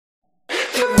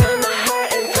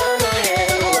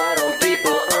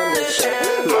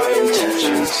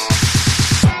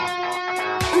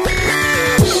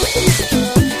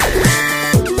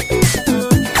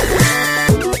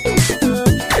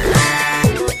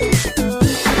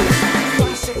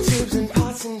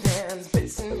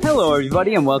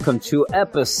everybody, and welcome to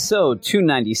episode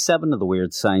 297 of the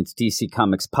Weird Science DC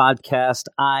Comics podcast.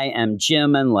 I am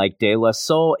Jim, and like De La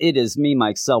Soul, it is me,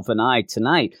 myself, and I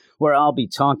tonight, where I'll be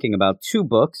talking about two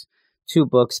books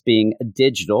being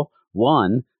digital.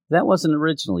 One that wasn't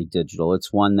originally digital.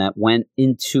 It's one that went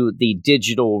into the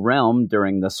digital realm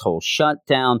during this whole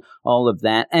shutdown, all of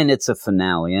that, and it's a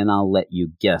finale, and I'll let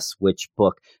you guess which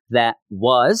book that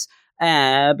was.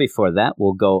 Before that,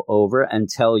 we'll go over and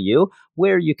tell you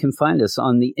where you can find us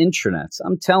on the intranets.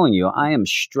 I'm telling you, I am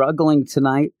struggling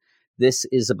tonight. This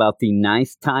is about the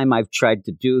 9th time I've tried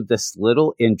to do this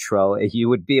little intro. You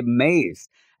would be amazed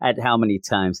at how many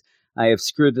times I have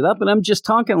screwed it up. And I'm just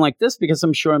talking like this because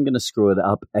I'm sure I'm going to screw it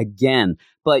up again.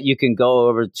 But you can go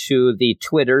over to the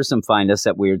Twitters and find us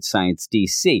at Weird Science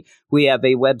DC. We have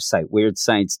a website,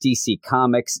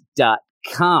 WeirdScienceDCComics.com.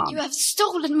 You have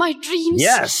stolen my dreams.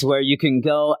 Yes, where you can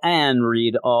go and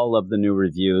read all of the new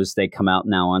reviews. They come out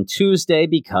now on Tuesday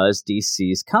because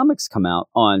DC's comics come out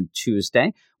on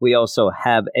Tuesday. We also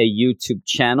have a YouTube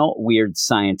channel, Weird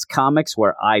Science Comics,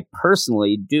 where I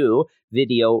personally do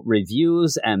video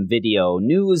reviews and video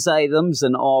news items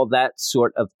and all that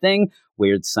sort of thing.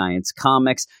 Weird Science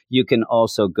Comics. You can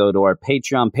also go to our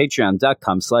Patreon,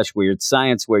 patreon.com/Weird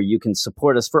Science, where you can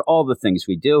support us for all the things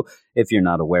we do. If you're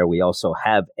not aware, we also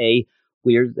have a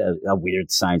Weird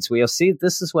Science. We see,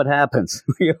 this is what happens.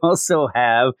 We also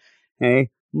have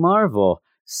a Marvel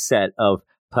set of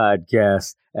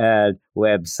podcasts and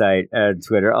website and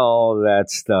Twitter, all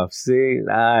that stuff. See,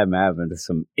 I'm having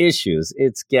some issues.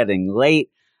 It's getting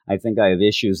late. I think I have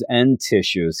issues and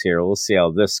tissues here. We'll see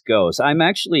how this goes. I'm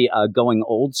actually going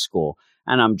old school,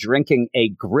 and I'm drinking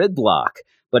a Gridlock,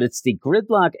 but it's the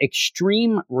Gridlock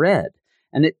Extreme Red,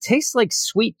 and it tastes like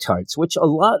Sweet Tarts, which a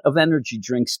lot of energy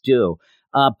drinks do,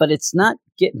 but it's not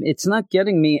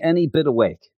getting me any bit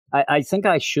awake. I think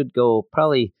I should go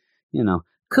probably,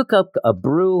 cook up a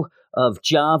brew of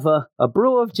Java.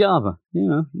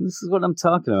 This is what I'm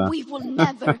talking about. We will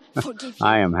never forgive you.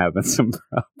 I am having some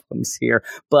problems here,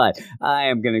 but I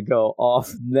am going to go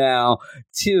off now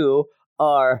to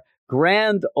our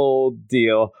grand old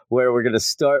deal where we're going to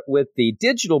start with the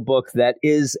digital book that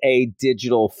is a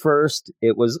digital first.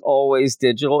 It was always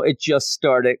digital. It just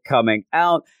started coming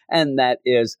out, and that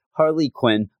is Harley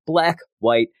Quinn, Black,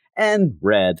 White, and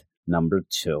Red. Number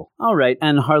 2. All right,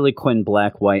 and Harley Quinn,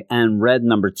 Black, White, and Red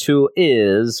number 2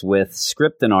 is with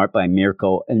script and art by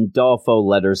Mirko Andolfo,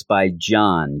 letters by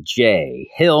John J.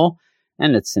 Hill,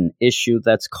 and it's an issue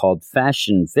that's called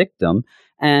Fashion Victim.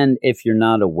 And if you're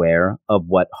not aware of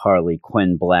what Harley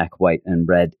Quinn, Black, White, and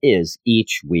Red is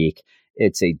each week,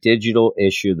 it's a digital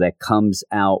issue that comes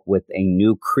out with a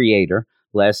new creator.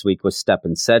 Last week was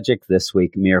Stepan Sejic, this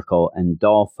week Mirko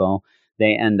Andolfo.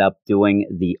 They end up doing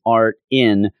the art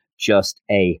in just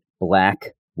a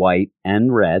black, white,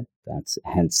 and red. That's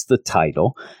hence the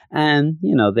title. And,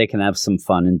 they can have some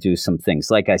fun and do some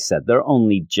things. Like I said, they're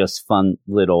only just fun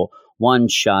little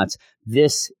one-shots.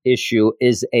 This issue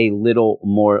is a little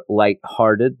more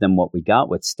lighthearted than what we got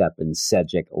with Stepan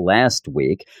Sejic last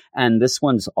week. And this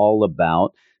one's all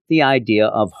about the idea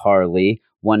of Harley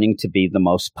wanting to be the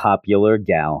most popular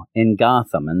gal in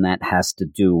Gotham. And that has to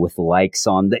do with likes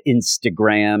on the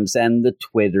Instagrams and the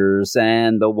Twitters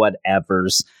and the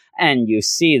whatevers. And you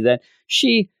see that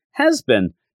she has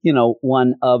been,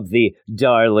 one of the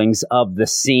darlings of the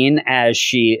scene as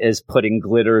she is putting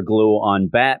glitter glue on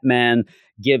Batman,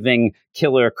 giving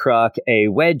Killer Croc a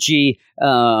wedgie,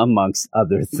 amongst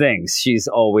other things. She's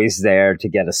always there to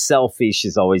get a selfie.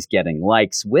 She's always getting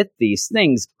likes with these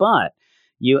things, but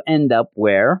you end up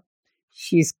where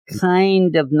she's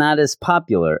kind of not as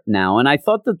popular now. And I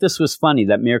thought that this was funny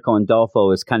that Mirko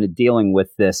Andolfo is kind of dealing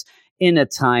with this in a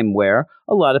time where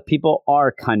a lot of people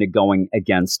are kind of going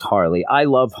against Harley. I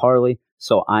love Harley,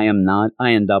 so I am not.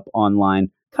 I end up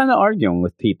online kind of arguing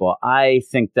with people. I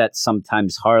think that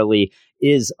sometimes Harley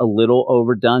is a little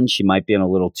overdone. She might be in a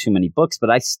little too many books, but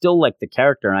I still like the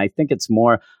character, and I think it's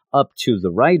more up to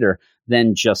the writer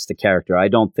than just the character. I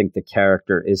don't think the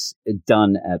character is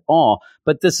done at all,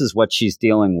 but this is what she's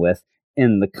dealing with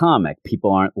in the comic.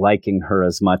 People aren't liking her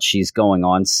as much. She's going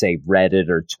on, say, Reddit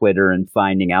or Twitter and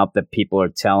finding out that people are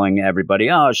telling everybody,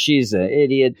 oh, she's an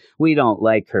idiot. We don't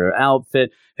like her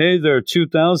outfit. Hey, there,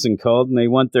 2000 called and they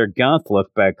want their goth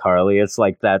look back, Harley. It's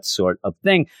like that sort of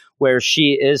thing where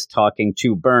she is talking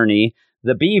to Bernie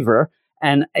the Beaver.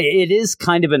 And it is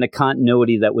kind of in a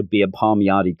continuity that would be a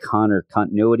Palmiotti Connor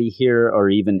continuity here,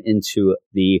 or even into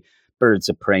the Birds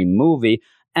of Prey movie.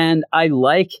 And I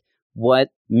like what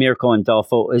Mirko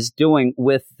Andolfo is doing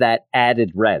with that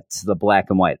added red to the black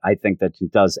and white. I think that he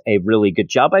does a really good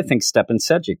job. I think Stepan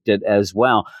Sejic did as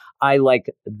well. I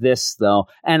like this, though,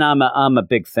 and I'm a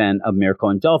big fan of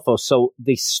Mirko Andolfo. So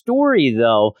the story,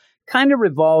 though, kind of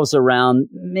revolves around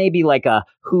maybe like a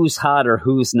who's hot or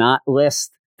who's not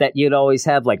list that you'd always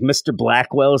have, like Mr.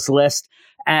 Blackwell's list.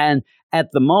 And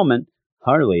at the moment,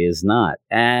 Harley is not.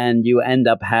 And you end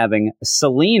up having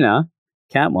Selina,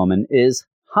 Catwoman, is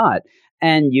hot.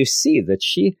 And you see that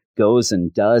she goes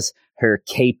and does her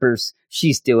capers.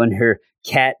 She's doing her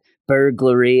cat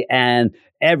burglary, and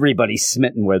everybody's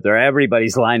smitten with her.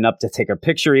 Everybody's lined up to take her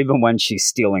picture, even when she's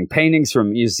stealing paintings from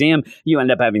a museum. You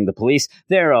end up having the police.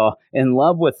 They're all in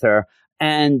love with her.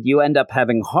 And you end up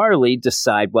having Harley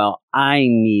decide, well, I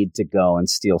need to go and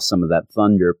steal some of that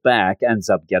thunder back. Ends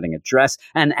up getting a dress.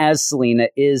 And as Selina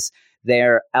is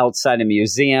there outside a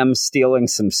museum stealing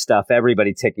some stuff,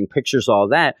 everybody taking pictures, all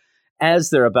that, as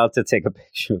they're about to take a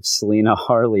picture of Selina,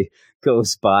 Harley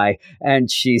goes by and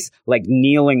she's like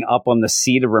kneeling up on the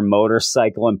seat of her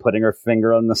motorcycle and putting her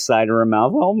finger on the side of her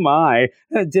mouth. Oh my,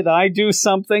 did I do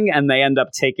something? And they end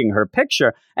up taking her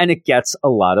picture and it gets a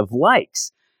lot of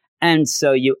likes. And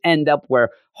so you end up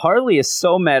where Harley is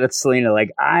so mad at Selina,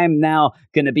 like, I'm now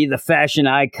going to be the fashion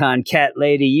icon, cat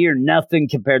lady. You're nothing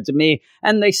compared to me.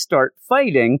 And they start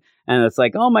fighting. And it's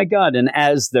like, oh, my God. And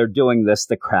as they're doing this,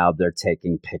 the crowd, they're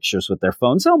taking pictures with their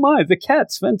phones. Oh, my, the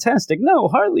cat's fantastic. No,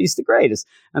 Harley's the greatest.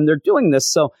 And they're doing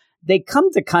this. So they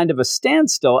come to kind of a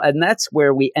standstill. And that's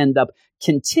where we end up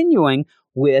continuing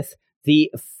with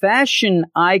the fashion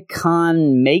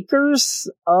icon makers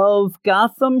of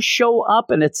Gotham show up,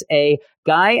 and it's a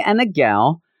guy and a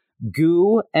gal,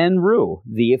 Goo and Roo,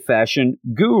 the fashion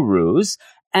gurus,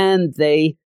 and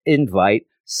they invite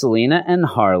Selina and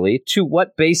Harley to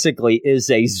what basically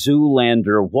is a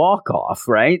Zoolander walk-off,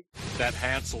 right? That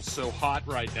Hansel's so hot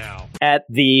right now. At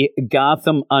the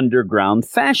Gotham Underground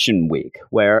Fashion Week,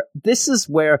 where this is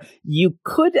where you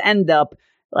could end up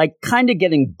like kind of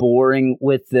getting boring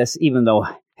with this, even though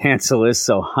Hansel is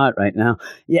so hot right now.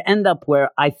 You end up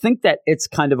where I think that it's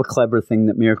kind of a clever thing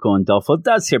that Mirko Andolfo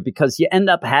does here, because you end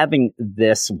up having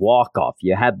this walk-off.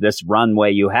 You have this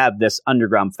runway. You have this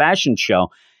underground fashion show.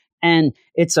 And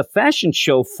it's a fashion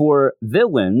show for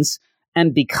villains.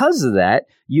 And because of that,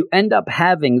 you end up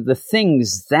having the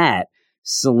things that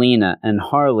Selina and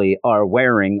Harley are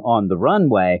wearing on the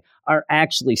runway are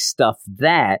actually stuff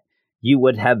that you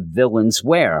would have villains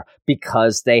wear,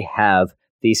 because they have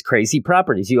these crazy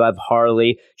properties. You have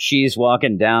Harley. She's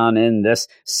walking down in this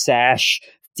sash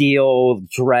steel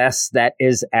dress that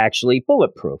is actually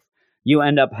bulletproof. You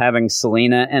end up having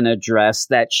Selina in a dress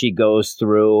that she goes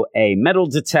through a metal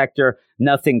detector.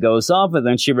 Nothing goes off. And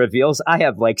then she reveals, I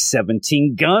have like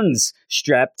 17 guns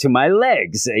strapped to my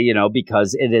legs,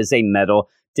 because it is a metal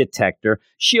detector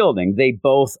shielding. They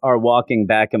both are walking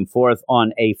back and forth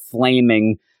on a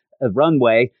flaming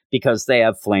runway because they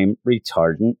have flame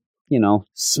retardant,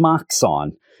 smocks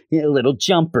on, little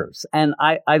jumpers. And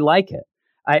I like it.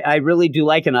 I really do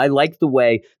like it. And I like the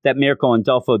way that Mirko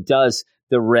Andolfo does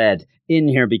the red in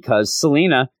here, because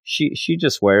Selina, she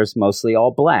just wears mostly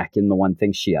all black in the one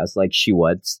thing she has, like she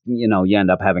would. You end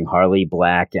up having Harley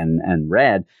black and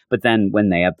red. But then when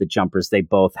they have the jumpers, they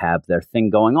both have their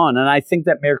thing going on. And I think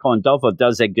that Mirko Andolfo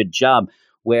does a good job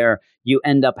where you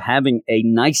end up having a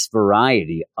nice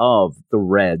variety of the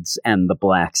reds and the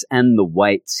blacks and the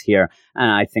whites here.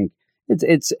 And I think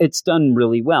it's done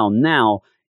really well. Now,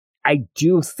 I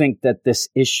do think that this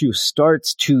issue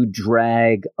starts to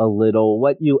drag a little.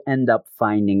 What you end up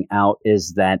finding out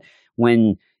is that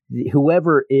when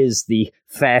whoever is the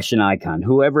fashion icon,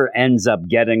 whoever ends up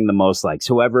getting the most likes,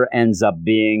 whoever ends up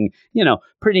being,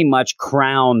 pretty much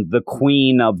crowned the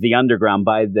queen of the underground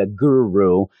by the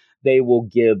guru, they will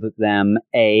give them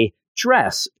a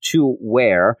dress to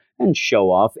wear and show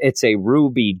off. It's a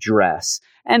ruby dress,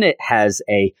 and it has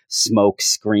a smoke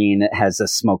screen. It has a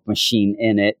smoke machine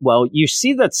in it. Well, you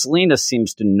see that Selina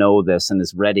seems to know this and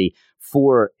is ready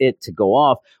for it to go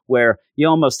off, where you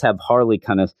almost have Harley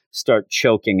kind of start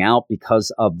choking out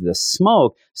because of the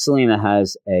smoke. Selina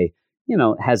has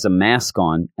a mask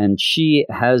on, and she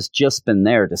has just been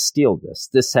there to steal this.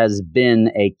 This has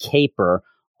been a caper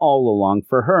all along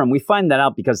for her. And we find that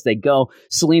out because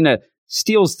Selina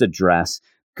steals the dress.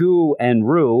 Goo and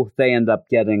Roo, they end up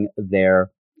getting their,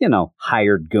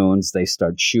 hired goons. They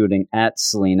start shooting at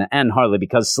Selina and Harley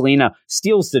because Selina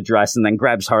steals the dress and then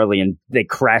grabs Harley and they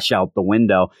crash out the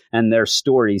window and their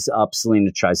story's up.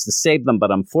 Selina tries to save them,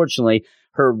 but unfortunately,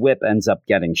 her whip ends up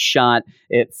getting shot.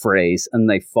 It frays and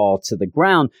they fall to the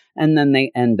ground. And then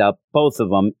they end up, both of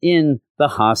them, in the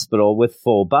hospital with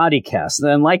full body casts.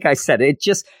 And like I said,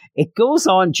 it goes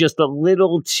on just a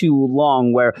little too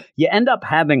long, where you end up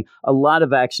having a lot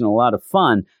of action, a lot of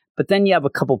fun. But then you have a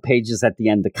couple pages at the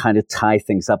end to kind of tie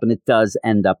things up, and it does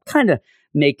end up kind of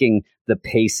making the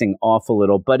pacing off a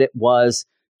little, but it was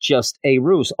just a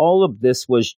ruse. All of this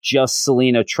was just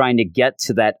Selena trying to get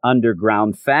to that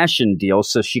underground fashion deal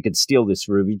so she could steal this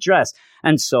ruby dress.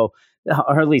 And so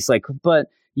Harley's like, but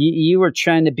you were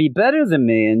trying to be better than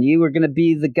me, and you were going to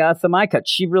be the Gotham icon.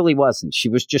 She really wasn't. She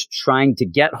was just trying to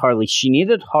get Harley. She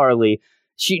needed Harley.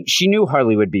 She knew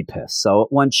Harley would be pissed. So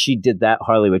once she did that,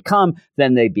 Harley would come.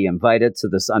 Then they'd be invited to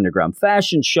this underground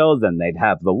fashion show. Then they'd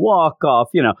have the walk-off,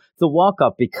 the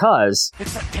walk-off because...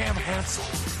 It's that damn Hansel.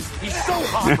 He's so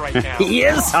hot right now. He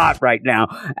is hot right now.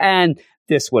 And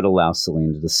this would allow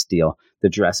Selena to steal the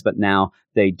dress. But now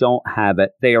they don't have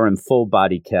it. They are in full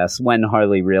body cast. When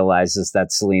Harley realizes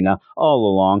that Selena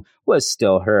all along was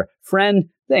still her friend,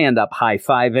 they end up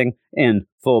high-fiving in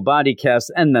full body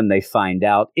cast. And then they find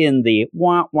out in the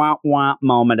wah-wah-wah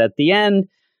moment at the end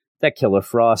that Killer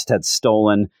Frost had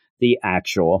stolen the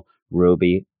actual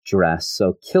ruby dress.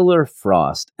 So Killer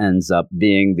Frost ends up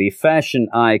being the fashion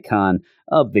icon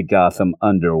of the Gotham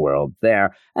underworld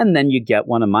there. And then you get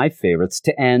one of my favorites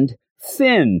to end,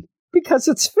 Finn, because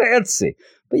it's fancy.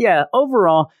 But yeah,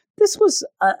 overall, this was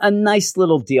a nice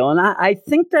little deal. And I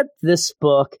think that this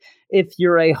book, if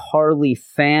you're a Harley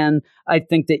fan, I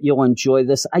think that you'll enjoy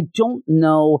this. I don't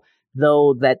know,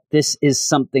 though, that this is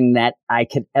something that I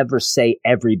could ever say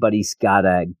everybody's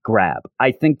gotta grab.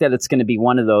 I think that it's going to be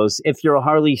one of those, if you're a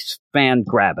Harley fan,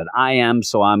 grab it. I am,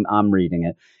 so I'm reading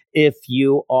it. If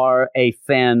you are a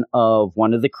fan of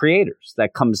one of the creators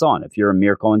that comes on, if you're a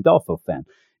Mirko Andolfo fan,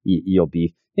 you'll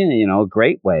be, a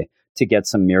great way to get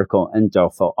some Mirko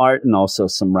Andolfo art and also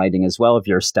some writing as well. If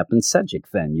you're a Stepan Sejic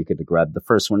fan, you could grab the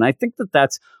first one. I think that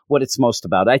that's what it's most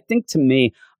about. I think, to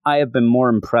me, I have been more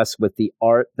impressed with the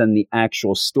art than the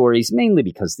actual stories, mainly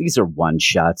because these are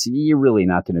one-shots. You're really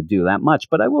not going to do that much.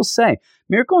 But I will say,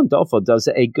 Mirko Andolfo does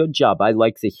a good job. I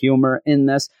like the humor in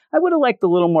this. I would have liked a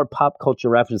little more pop culture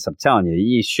reference. I'm telling you,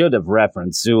 you should have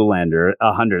referenced Zoolander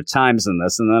 100 times in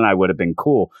this, and then I would have been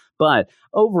cool. But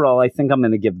overall, I think I'm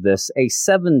going to give this a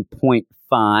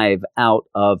 7.5 out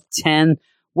of 10.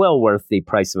 Well worth the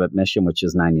price of admission, which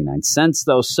is 99 cents,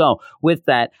 though. So with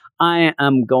that, I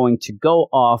am going to go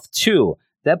off to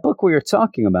that book we were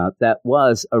talking about that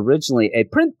was originally a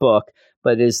print book,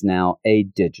 but is now a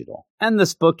digital. And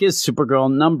this book is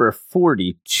Supergirl number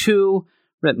 42,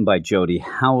 written by Jody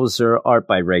Houser, art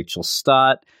by Rachel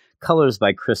Stott, colors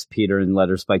by Chris Peter, and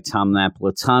letters by Tom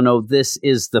Napolitano. This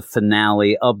is the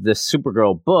finale of the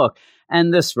Supergirl book,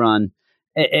 and this run,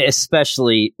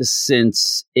 especially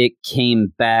since it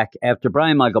came back after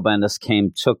Brian Michael Bendis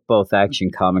took both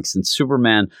Action Comics and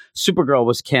Superman. Supergirl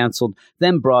was canceled,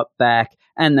 then brought back,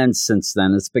 and then since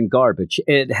then it's been garbage.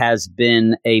 It has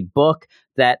been a book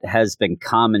that has been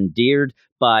commandeered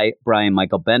by Brian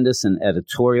Michael Bendis in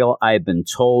editorial. I've been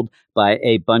told by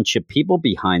a bunch of people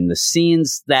behind the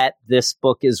scenes that this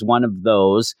book is one of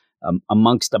those,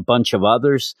 amongst a bunch of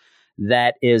others,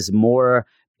 that is more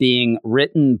being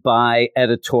written by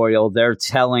editorial. They're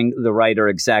telling the writer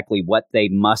exactly what they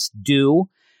must do,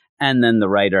 and then the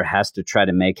writer has to try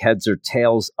to make heads or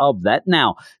tails of that.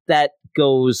 Now, that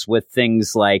goes with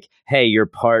things like, hey, you're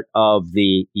part of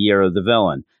the Year of the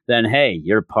Villain. Then, hey,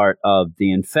 you're part of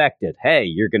the Infected. Hey,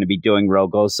 you're going to be doing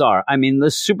Rogozar. I mean, the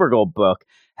Supergirl book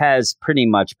has pretty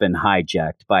much been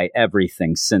hijacked by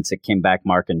everything since it came back.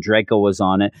 Mark Andreyko was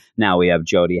on it. Now we have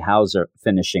Jody Houser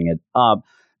finishing it up.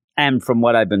 And from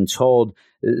what I've been told,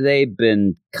 they've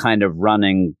been kind of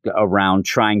running around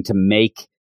trying to make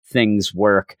things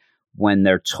work when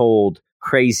they're told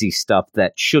crazy stuff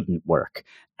that shouldn't work.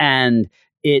 And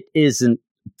it isn't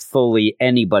fully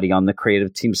anybody on the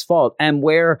creative team's fault. And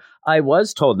where I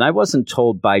was told, and I wasn't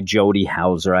told by Jody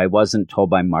Houser, I wasn't told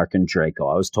by Mark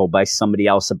Andreyko, I was told by somebody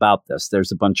else about this.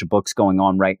 There's a bunch of books going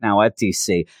on right now at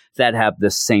DC that have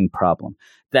this same problem,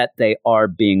 that they are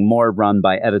being more run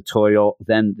by editorial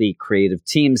than the creative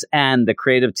teams. And the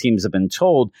creative teams have been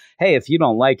told, hey, if you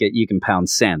don't like it, you can pound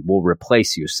sand. We'll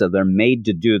replace you. So they're made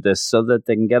to do this so that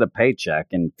they can get a paycheck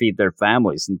and feed their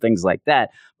families and things like that.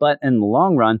 But in the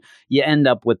long run, you end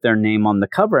up with their name on the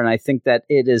cover. And I think that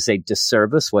it is a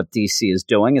disservice what DC is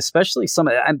doing, especially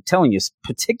I'm telling you,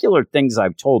 particular things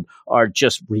I've told are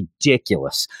just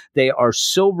ridiculous. They are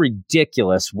so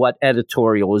ridiculous what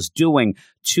editorial is doing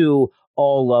to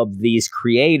all of these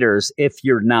creators. If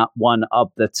you're not one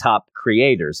of the top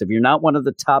creators, if you're not one of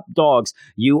the top dogs,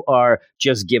 you are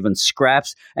just given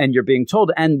scraps and you're being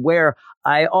told. And where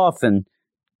I often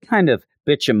kind of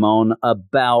bitch and moan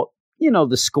about,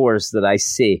 the scores that I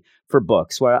see for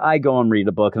books, where I go and read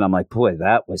a book and I'm like, boy,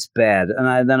 that was bad.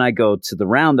 And then I go to the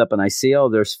roundup and I see,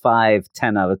 there's 5,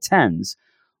 10 out of 10s.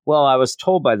 Well, I was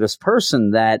told by this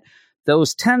person that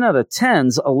those 10 out of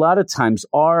 10s a lot of times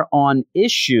are on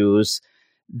issues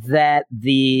that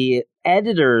the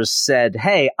editors said,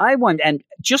 hey, I want, and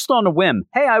just on a whim,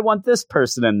 hey, I want this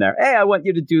person in there. Hey, I want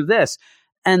you to do this.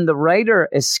 And the writer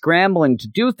is scrambling to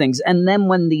do things. And then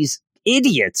when these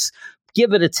idiots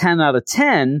give it a 10 out of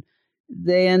 10,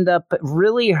 they end up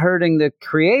really hurting the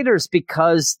creators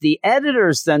because the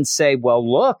editors then say, well,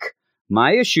 look,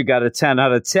 my issue got a 10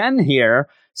 out of 10 here.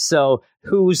 So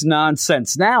whose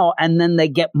nonsense now? And then they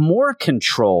get more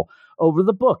control over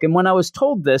the book. And when I was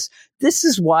told this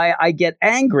is why I get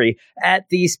angry at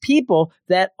these people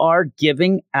that are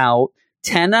giving out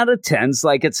 10 out of 10s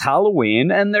like it's Halloween,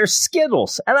 and they're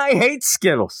Skittles. And I hate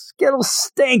Skittles. Skittles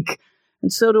stink.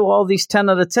 And so do all these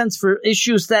 10 out of 10s for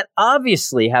issues that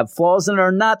obviously have flaws and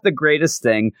are not the greatest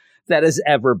thing that has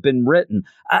ever been written.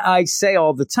 I say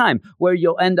all the time, where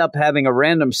you'll end up having a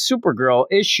random Supergirl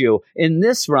issue in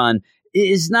this run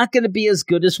is not going to be as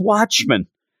good as Watchmen.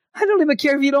 I don't even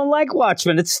care if you don't like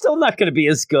Watchmen. It's still not going to be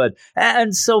as good.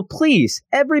 And so please,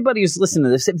 everybody who's listening to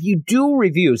this, if you do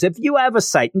reviews, if you have a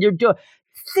site and you're doing,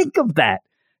 think of that.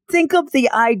 Think of the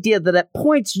idea that at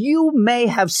points you may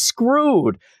have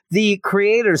screwed the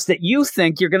creators that you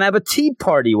think you're going to have a tea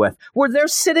party with, where they're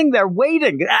sitting there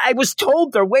waiting. I was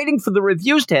told they're waiting for the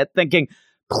reviews to hit, thinking,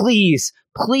 please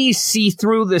see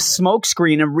through this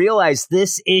smokescreen and realize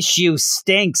this issue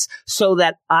stinks so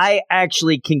that I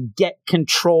actually can get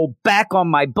control back on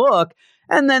my book.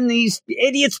 And then these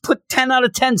idiots put 10 out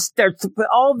of 10,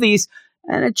 all these,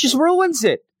 and it just ruins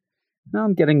it. Now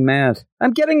I'm getting mad.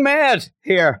 I'm getting mad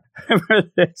here for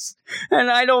this. And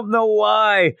I don't know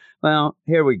why. Well,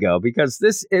 here we go. Because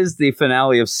this is the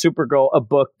finale of Supergirl, a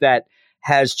book that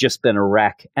has just been a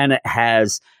wreck. And it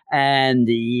has. And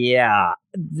yeah,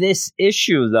 this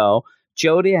issue, though,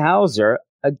 Jody Houser,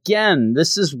 again,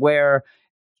 this is where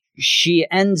she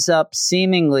ends up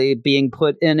seemingly being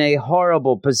put in a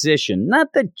horrible position.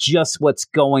 Not that just what's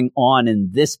going on in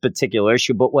this particular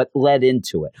issue, but what led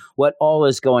into it, what all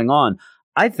is going on.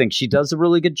 I think she does a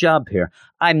really good job here.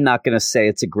 I'm not going to say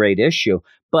it's a great issue,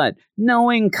 but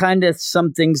knowing kind of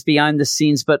some things behind the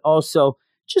scenes, but also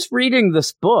just reading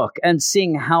this book and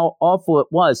seeing how awful it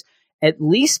was, at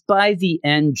least by the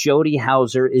end, Jody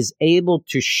Houser is able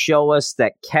to show us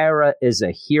that Kara is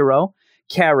a hero.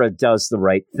 Kara does the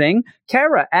right thing.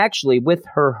 Kara actually, with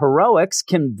her heroics,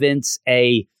 convince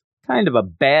a kind of a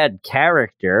bad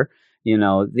character, you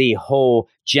know, the whole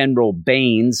General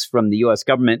Baines from the U.S.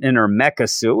 government in her mecha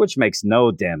suit, which makes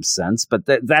no damn sense, but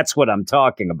that's what I'm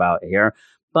talking about here.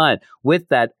 But with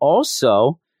that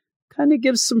also kind of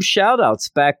gives some shout outs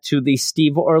back to the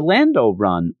Steve Orlando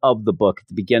run of the book at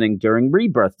the beginning during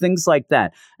Rebirth, things like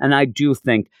that. And I do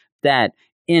think that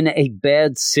in a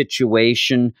bad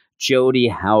situation, Jody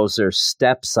Houser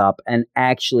steps up and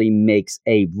actually makes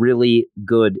a really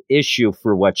good issue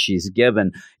for what she's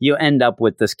given. You end up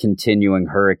with this continuing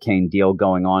hurricane deal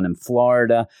going on in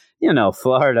Florida. You know,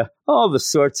 Florida, all the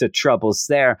sorts of troubles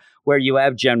there, where you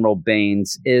have General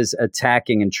Baines is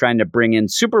attacking and trying to bring in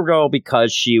Supergirl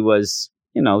because she was,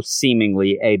 you know,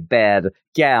 seemingly a bad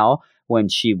gal when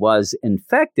she was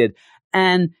infected.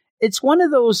 And it's one of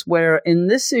those where in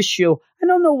this issue, I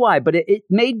don't know why, but it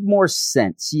made more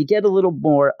sense. You get a little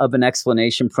more of an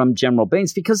explanation from General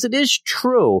Baines because it is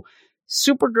true.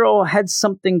 Supergirl had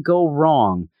something go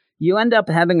wrong. You end up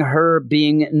having her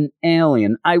being an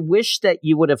alien. I wish that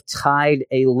you would have tied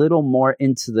a little more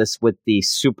into this with the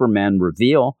Superman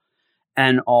reveal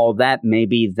and all that.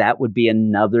 Maybe that would be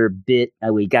another bit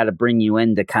we got to bring you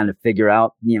in to kind of figure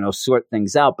out, you know, sort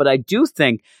things out. But I do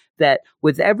think that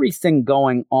with everything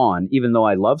going on, even though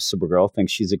I love Supergirl,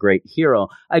 think she's a great hero,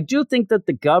 I do think that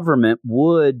the government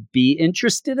would be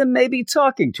interested in maybe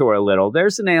talking to her a little.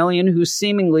 There's an alien who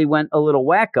seemingly went a little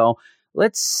wacko.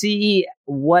 Let's see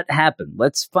what happened.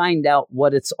 Let's find out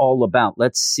what it's all about.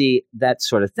 Let's see that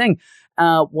sort of thing.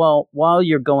 Well, while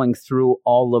you're going through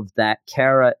all of that,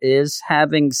 Kara is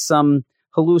having some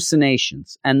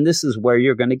hallucinations. And this is where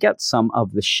you're going to get some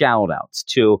of the shout outs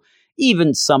to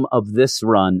even some of this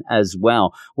run as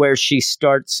well, where she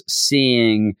starts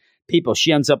seeing people.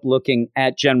 She ends up looking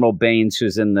at General Baines,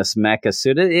 who's in this mecha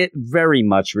suit. It very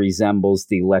much resembles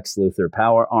the Lex Luthor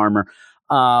power armor.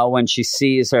 When she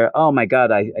sees her, oh my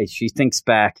God, she thinks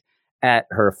back at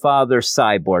her father,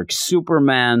 Cyborg,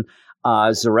 Superman,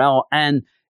 Zor-El. And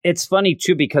it's funny,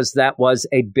 too, because that was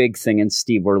a big thing in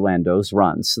Steve Orlando's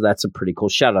run. So that's a pretty cool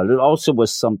shout out. It also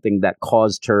was something that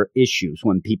caused her issues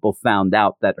when people found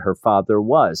out that her father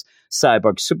was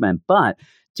Cyborg Superman. But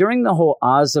during the whole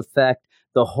Oz effect,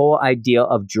 the whole idea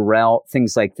of Jor-El,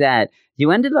 things like that,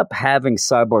 you ended up having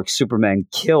Cyborg Superman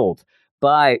killed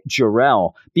by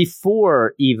Jor-El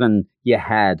before even you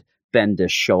had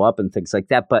Bendis show up and things like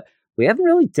that. But we haven't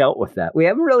really dealt with that. We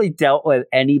haven't really dealt with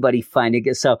anybody finding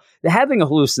it. So having a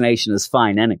hallucination is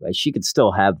fine anyway. She could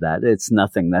still have that. It's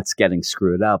nothing that's getting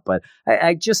screwed up. But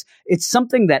I just, it's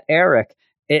something that Eric,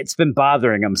 it's been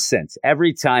bothering him since.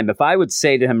 Every time, if I would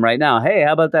say to him right now, hey,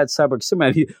 how about that Cyborg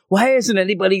Superman? Why isn't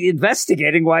anybody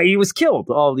investigating why he was killed?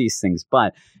 All these things.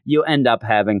 But you end up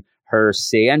having her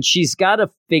see, and she's got to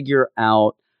figure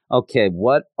out, okay,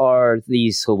 what are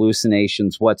these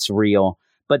hallucinations? What's real?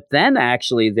 But then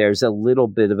actually there's a little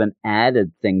bit of an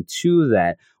added thing to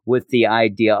that with the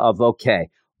idea of, okay,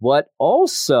 what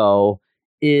also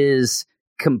is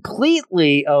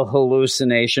completely a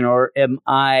hallucination, or am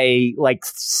I like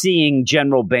seeing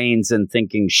General Baines and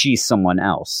thinking she's someone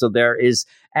else? So there is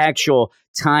actual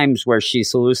times where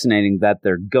she's hallucinating that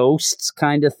they're ghosts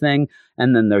kind of thing.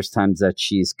 And then there's times that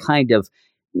she's kind of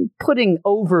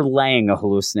overlaying a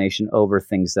hallucination over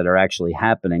things that are actually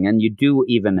happening. And you do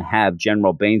even have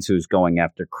General Baines, who's going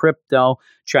after Krypto,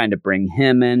 trying to bring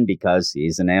him in because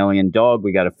he's an alien dog.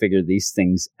 We got to figure these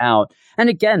things out. And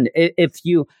again, if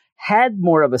you had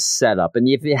more of a setup and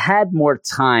if you had more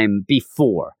time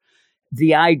before,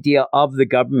 the idea of the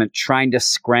government trying to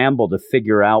scramble to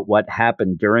figure out what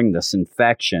happened during this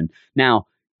infection. Now,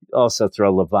 also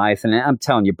throw Leviathan. And I'm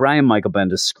telling you, Brian Michael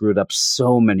Bendis screwed up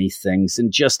so many things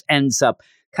and just ends up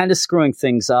kind of screwing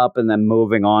things up and then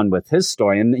moving on with his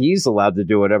story. And he's allowed to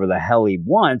do whatever the hell he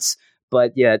wants.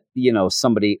 But yet, you know,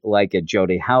 somebody like a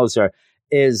Jody Hauser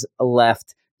is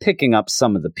left picking up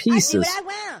some of the pieces. I do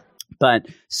what I want. But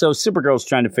so Supergirl's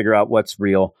trying to figure out what's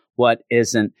real, what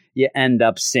isn't. You end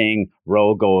up seeing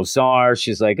Rogol-Zaar.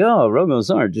 She's like, oh,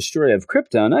 Rogol-Zaar, destroyer of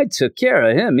Krypton. I took care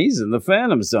of him. He's in the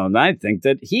Phantom Zone. I think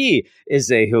that he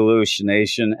is a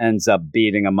hallucination. Ends up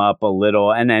beating him up a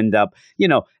little and end up, you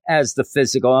know, as the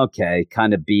physical, okay,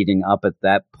 kind of beating up at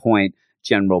that point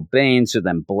General Baines, who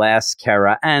then blasts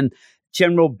Kara. And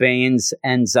General Baines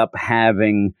ends up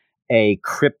having a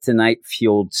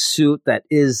kryptonite-fueled suit that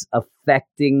is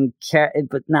affecting,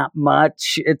 but not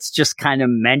much. It's just kind of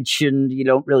mentioned. You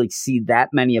don't really see that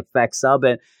many effects of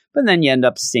it. But then you end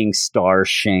up seeing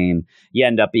Starshame. You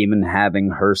end up even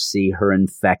having her see her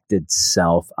infected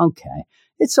self. Okay,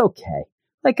 it's okay.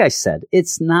 Like I said,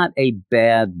 it's not a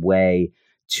bad way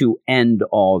to end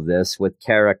all this with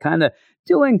Kara kind of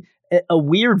doing a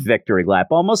weird victory lap,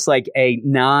 almost like a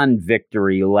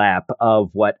non-victory lap of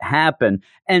what happened,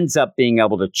 ends up being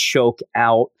able to choke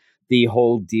out the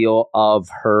whole deal of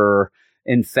her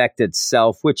infected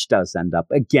self, which does end up,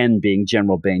 again, being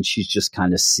General Baines. She's just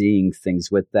kind of seeing things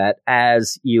with that.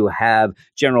 As you have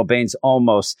General Baines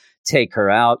almost take her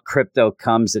out, Krypto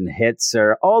comes and hits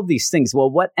her, all these things.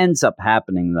 Well, what ends up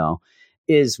happening, though,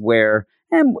 is where,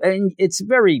 and it's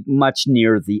very much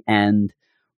near the end,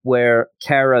 where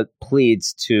Kara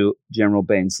pleads to General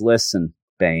Baines, listen,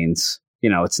 Baines, you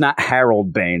know, it's not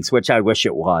Harold Baines, which I wish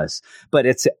it was, but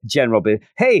it's General Baines.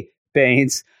 Hey,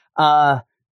 Baines,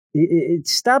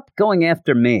 stop going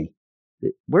after me.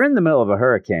 We're in the middle of a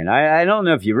hurricane. I don't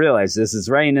know if you realize this. It's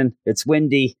raining, it's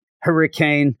windy,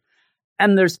 hurricane,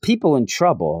 and there's people in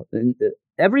trouble. And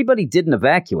everybody didn't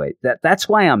evacuate. That's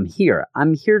why I'm here.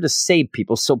 I'm here to save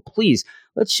people. So please,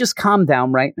 let's just calm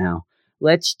down right now.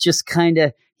 Let's just kind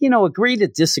of, you know, agree to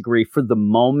disagree for the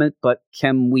moment, but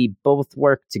can we both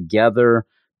work together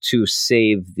to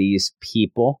save these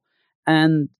people?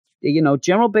 And, you know,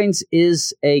 General Baines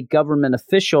is a government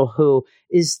official who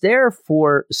is there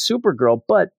for Supergirl,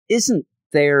 but isn't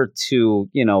there to,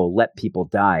 you know, let people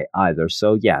die either.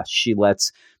 So, yeah, she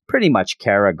lets pretty much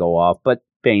Kara go off, but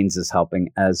Baines is helping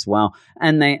as well.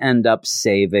 And they end up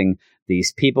saving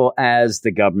these people as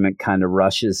the government kind of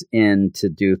rushes in to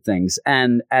do things.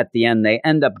 And at the end, they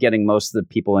end up getting most of the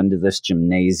people into this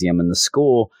gymnasium in the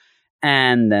school.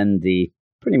 And then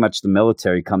pretty much the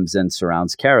military comes in,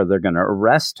 surrounds Kara. They're going to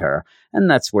arrest her. And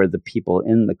that's where the people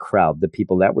in the crowd, the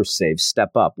people that were saved,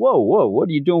 step up. Whoa, what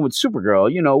are you doing with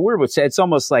Supergirl? You know, it's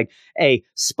almost like a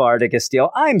Spartacus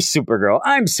deal. I'm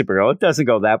Supergirl. It doesn't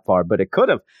go that far, but it could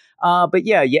have. But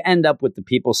yeah, you end up with the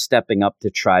people stepping up to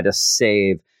try to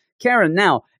save Karen.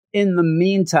 Now, in the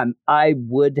meantime, I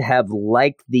would have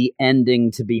liked the ending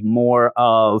to be more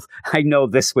of, I know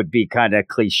this would be kind of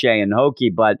cliche and hokey,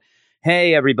 but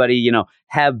hey, everybody, you know,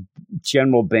 have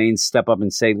General Baines step up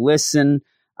and say, listen,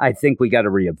 I think we got to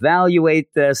reevaluate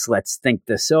this. Let's think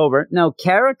this over. No,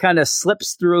 Kara kind of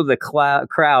slips through the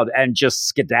crowd and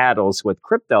just skedaddles with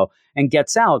Krypto and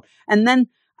gets out. And then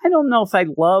I don't know if I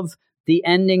love the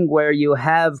ending where you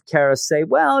have Kara say,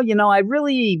 well, you know, I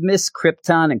really miss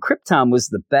Krypton and Krypton was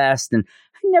the best. And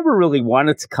I never really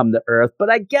wanted to come to Earth, but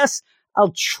I guess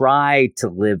I'll try to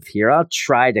live here. I'll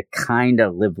try to kind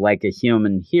of live like a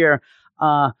human here.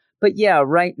 But yeah,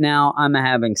 right now I'm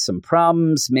having some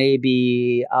problems.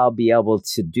 Maybe I'll be able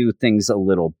to do things a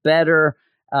little better.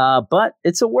 But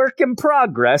it's a work in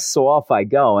progress, so off I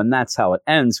go. And that's how it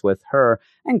ends with her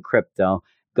and Crypto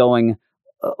going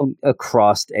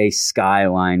across a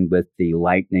skyline with the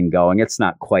lightning going. It's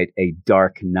not quite a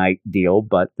Dark Knight deal,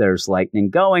 but there's lightning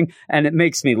going. And it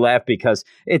makes me laugh because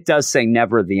it does say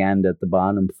never the end at the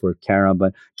bottom for Kara.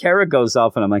 But Kara goes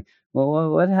off and I'm like,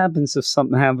 well, what happens if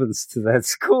something happens to that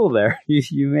school there?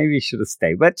 You maybe should have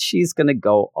stayed. But she's going to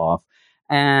go off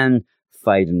and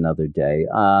fight another day.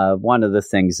 One of the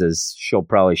things is she'll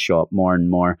probably show up more and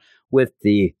more with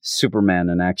the Superman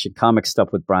and Action Comic stuff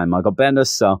with Brian Michael Bendis.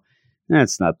 So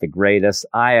that's not the greatest.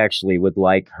 I actually would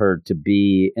like her to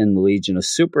be in the Legion of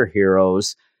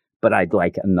Superheroes, but I'd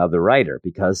like another writer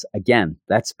because, again,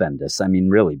 that's Bendis. I mean,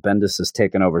 really, Bendis has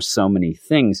taken over so many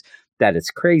things that it's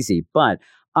crazy. But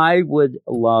I would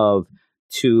love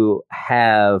to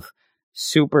have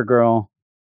Supergirl,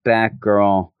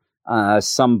 Batgirl,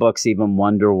 some books, even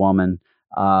Wonder Woman,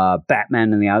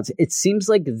 Batman and the Odds. It seems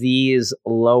like these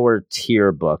lower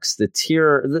tier books,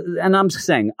 and I'm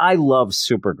saying I love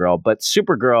Supergirl, but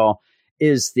Supergirl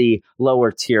is the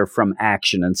lower tier from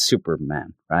Action and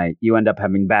Superman, right? You end up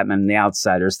having Batman and the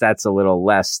Outsiders. That's a little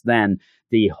less than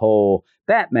the whole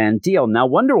Batman deal. Now,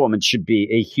 Wonder Woman should be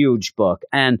a huge book.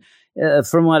 And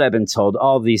from what I've been told,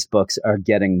 all these books are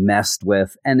getting messed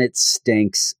with, and it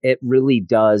stinks. It really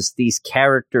does. These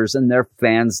characters and their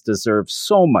fans deserve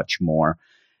so much more.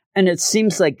 And it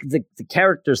seems like the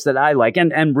characters that I like,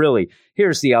 and really,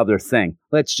 here's the other thing.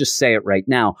 Let's just say it right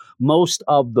now. Most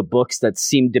of the books that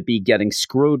seem to be getting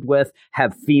screwed with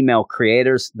have female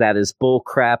creators. That is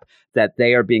bullcrap that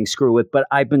they are being screwed with. But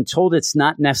I've been told it's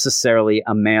not necessarily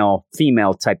a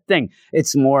male-female type thing.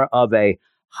 It's more of a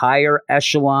higher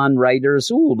echelon writers.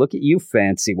 Ooh, look at you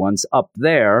fancy ones up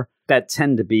there that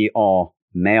tend to be all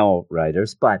male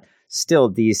writers. But still,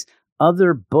 these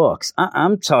other books,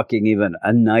 I'm talking even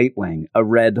a Nightwing, a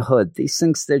Red Hood. These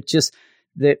things,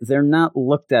 they're not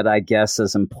looked at, I guess,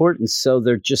 as important. So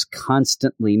they're just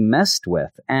constantly messed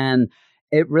with. And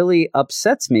it really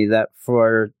upsets me that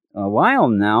for a while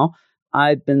now,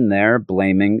 I've been there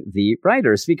blaming the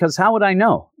writers because how would I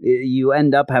know? You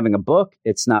end up having a book.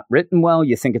 It's not written well.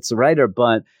 You think it's the writer,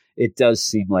 but it does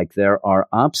seem like there are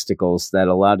obstacles that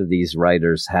a lot of these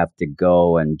writers have to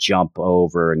go and jump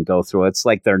over and go through. It's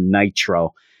like they're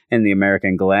Nitro in the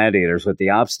American Gladiators with the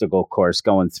obstacle course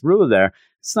going through there.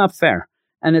 It's not fair.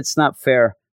 And it's not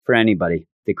fair for anybody.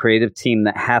 The creative team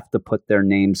that have to put their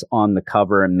names on the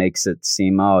cover and makes it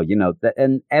seem,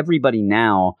 and everybody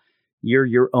now, you're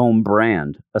your own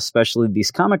brand, especially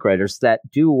these comic writers that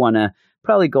do want to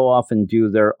probably go off and do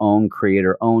their own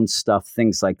creator, own stuff,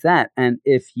 things like that. And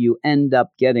if you end up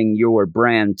getting your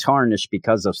brand tarnished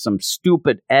because of some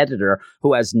stupid editor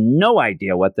who has no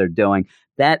idea what they're doing,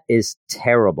 that is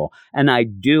terrible. And I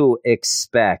do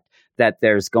expect that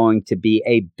there's going to be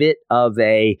a bit of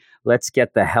a let's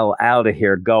get the hell out of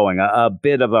here going, a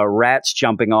bit of a rats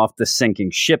jumping off the sinking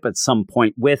ship at some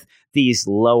point with these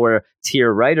lower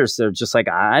tier writers. They're just like,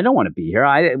 I don't want to be here.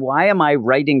 Why am I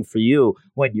writing for you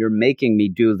when you're making me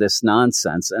do this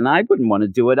nonsense? And I wouldn't want to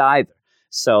do it either.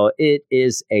 So it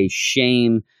is a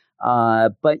shame.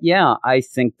 But yeah, I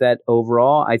think that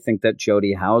overall, I think that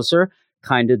Jody Houser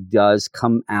kind of does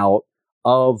come out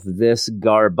of this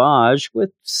garbage with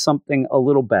something a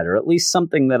little better, at least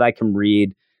something that I can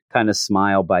read, kind of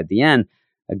smile by the end.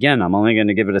 Again, I'm only going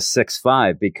to give it a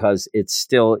 6.5 because it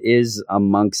still is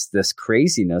amongst this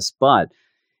craziness, but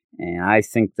I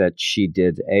think that she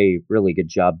did a really good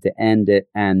job to end it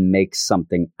and make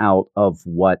something out of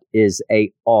what is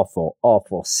a awful,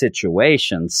 awful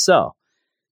situation. So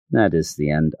that is the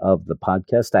end of the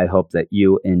podcast. I hope that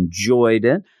you enjoyed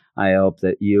it. I hope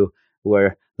that you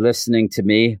were listening to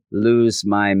me lose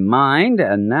my mind,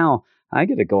 and now I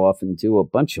got to go off and do a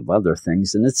bunch of other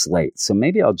things, and it's late, so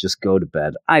maybe I'll just go to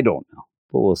bed. I don't know,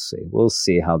 but we'll see. We'll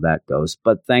see how that goes.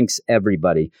 But thanks,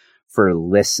 everybody, for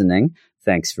listening.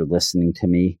 Thanks for listening to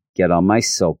me get on my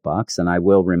soapbox, and I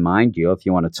will remind you, if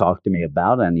you want to talk to me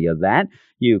about any of that,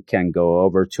 you can go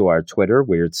over to our Twitter,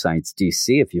 Weird Science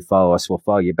DC. If you follow us, we'll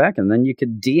follow you back, and then you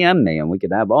can DM me, and we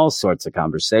could have all sorts of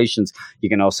conversations. You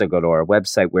can also go to our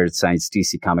website,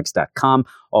 WeirdScienceDCComics.com.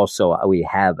 Also, we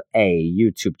have a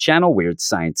YouTube channel, Weird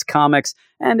Science Comics,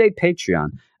 and a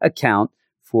Patreon account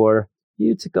for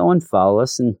you to go and follow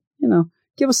us and,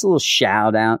 give us a little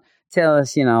shout out. Tell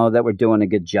us, that we're doing a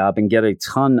good job and get a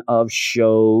ton of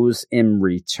shows in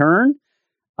return.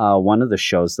 One of the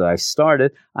shows that I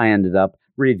started, I ended up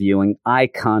reviewing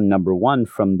Icon #1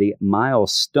 from the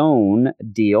Milestone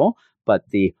deal, but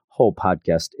the whole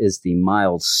podcast is the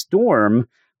Milestorm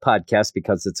podcast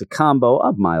because it's a combo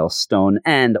of Milestone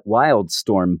and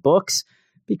Wildstorm books,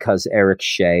 because Eric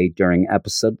Shea during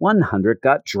episode 100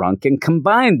 got drunk and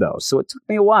combined those. So it took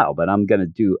me a while, but I'm going to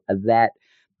do that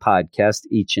podcast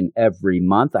each and every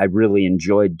month. I really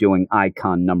enjoyed doing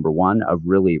Icon #1, a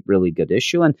really, really good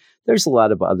issue. And there's a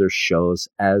lot of other shows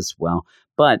as well,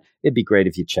 but it'd be great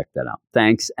if you check that out.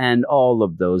 Thanks. And all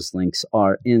of those links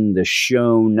are in the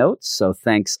show notes. So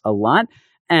thanks a lot.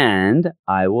 And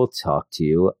I will talk to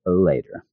you later.